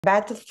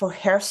battle for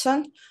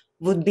Kherson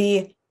would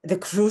be the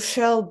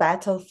crucial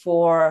battle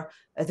for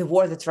the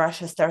war that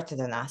Russia started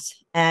on us.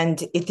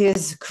 And it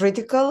is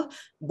critical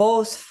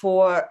both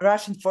for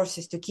Russian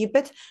forces to keep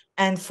it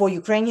and for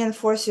Ukrainian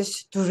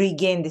forces to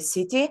regain the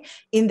city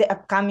in the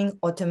upcoming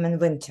autumn and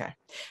winter.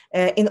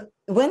 In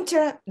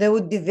winter, they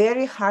would be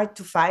very hard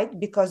to fight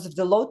because of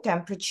the low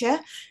temperature.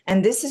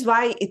 And this is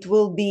why it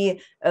will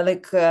be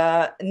like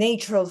a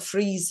natural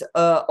freeze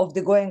of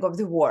the going of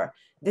the war.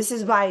 This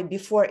is why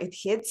before it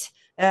hits,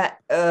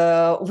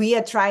 we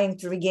are trying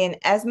to regain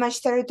as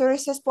much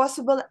territories as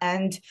possible,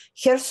 and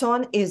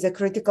Kherson is a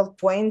critical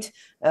point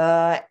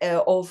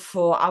of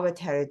our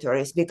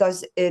territories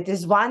because it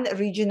is one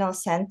regional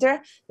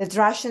center that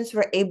Russians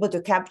were able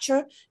to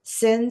capture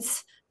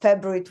since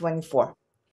February 24.